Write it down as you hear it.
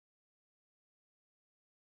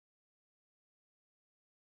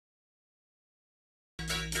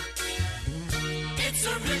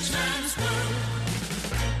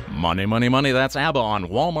Money, money, money. That's ABBA on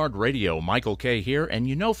Walmart Radio. Michael K. here. And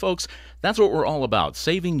you know, folks, that's what we're all about,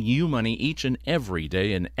 saving you money each and every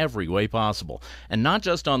day in every way possible. And not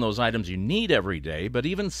just on those items you need every day, but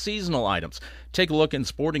even seasonal items. Take a look in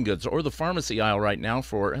sporting goods or the pharmacy aisle right now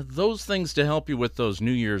for those things to help you with those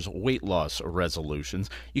New Year's weight loss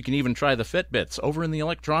resolutions. You can even try the Fitbits over in the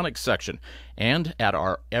electronics section and at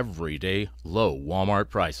our everyday low Walmart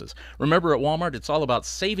prices. Remember, at Walmart, it's all about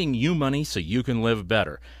saving you money so you can live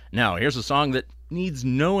better. Now, here's a song that needs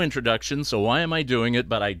no introduction, so why am I doing it?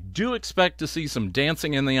 But I do expect to see some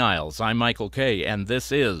dancing in the aisles. I'm Michael K., and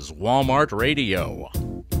this is Walmart Radio.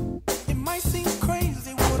 It might seem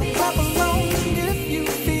crazy, wouldn't clap along if you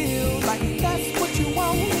feel like that's what you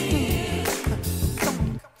want to do.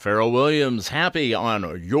 Pharrell Williams, Happy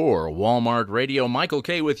on your Walmart Radio. Michael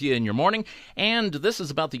K. with you in your morning. And this is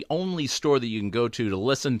about the only store that you can go to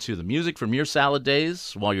listen to the music from your salad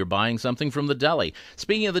days while you're buying something from the deli.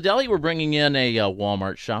 Speaking of the deli, we're bringing in a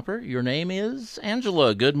Walmart shopper. Your name is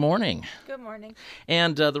Angela. Good morning. Good morning.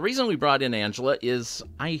 And the reason we brought in Angela is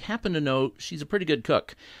I happen to know she's a pretty good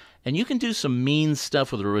cook. And you can do some mean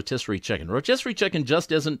stuff with a rotisserie chicken. Rotisserie chicken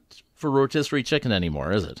just isn't for rotisserie chicken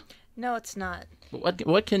anymore, is it? No, it's not.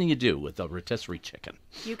 What can you do with a rotisserie chicken?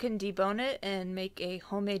 You can debone it and make a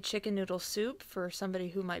homemade chicken noodle soup for somebody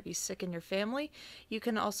who might be sick in your family. You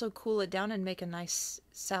can also cool it down and make a nice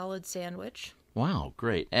salad sandwich. Wow,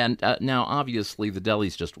 great. And now, obviously, the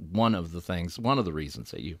deli's just one of the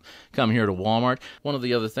reasons that you come here to Walmart. One of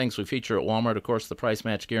the other things we feature at Walmart, of course, the price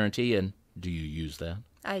match guarantee. And do you use that?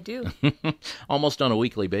 I do. Almost on a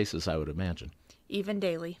weekly basis, I would imagine. Even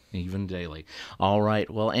daily. Even daily. All right.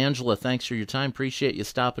 Well, Angela, thanks for your time. Appreciate you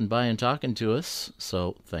stopping by and talking to us.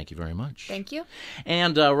 So thank you very much. Thank you.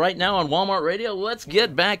 And right now on Walmart Radio, let's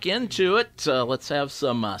get back into it. Let's have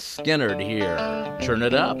some Skinnerd here. Turn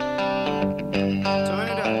it up.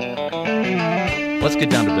 Let's get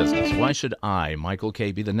down to business. Why should I, Michael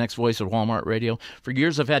K., be the next voice of Walmart Radio? For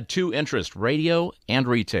years, I've had two interests, radio and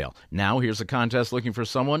retail. Now, here's a contest looking for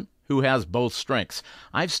someone who has both strengths.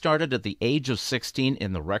 I've started at the age of 16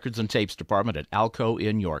 in the records and tapes department at Alco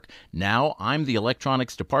in York. Now I'm the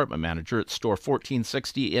electronics department manager at store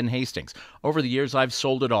 1460 in Hastings. Over the years, I've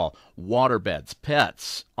sold it all. Waterbeds,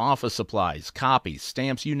 pets, office supplies, copies,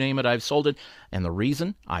 stamps, you name it, I've sold it. And the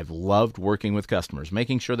reason? I've loved working with customers,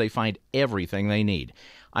 making sure they find everything they need.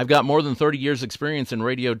 I've got more than 30 years' experience in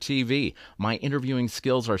radio TV. My interviewing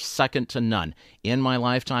skills are second to none. In my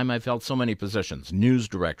lifetime, I've held so many positions: news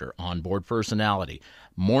director, onboard personality,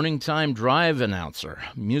 morning time drive announcer,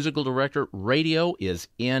 musical director. Radio is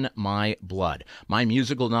in my blood. My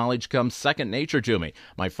musical knowledge comes second nature to me.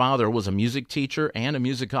 My father was a music teacher and a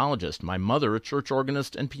musicologist. My mother, a church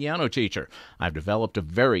organist and piano teacher. I've developed a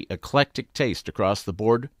very eclectic taste across the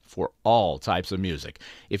board for all types of music.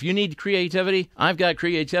 If you need creativity, I've got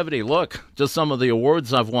creativity. Look, just some of the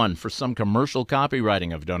awards I've won for some commercial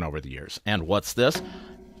copywriting I've done over the years. And what's this?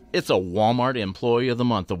 It's a Walmart Employee of the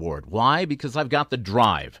Month award. Why? Because I've got the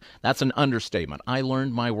drive. That's an understatement. I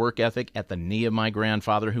learned my work ethic at the knee of my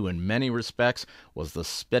grandfather, who in many respects was the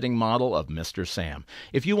spitting model of Mr. Sam.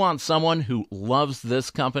 If you want someone who loves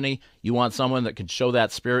this company, you want someone that can show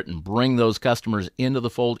that spirit and bring those customers into the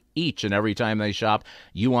fold each and every time they shop,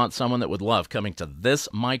 you want someone that would love coming to this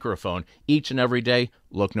microphone each and every day,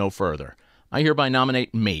 look no further. I hereby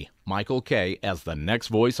nominate me, Michael K., as the next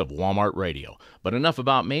voice of Walmart Radio. But enough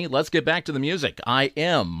about me. Let's get back to the music. I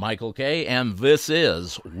am Michael K., and this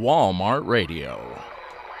is Walmart Radio.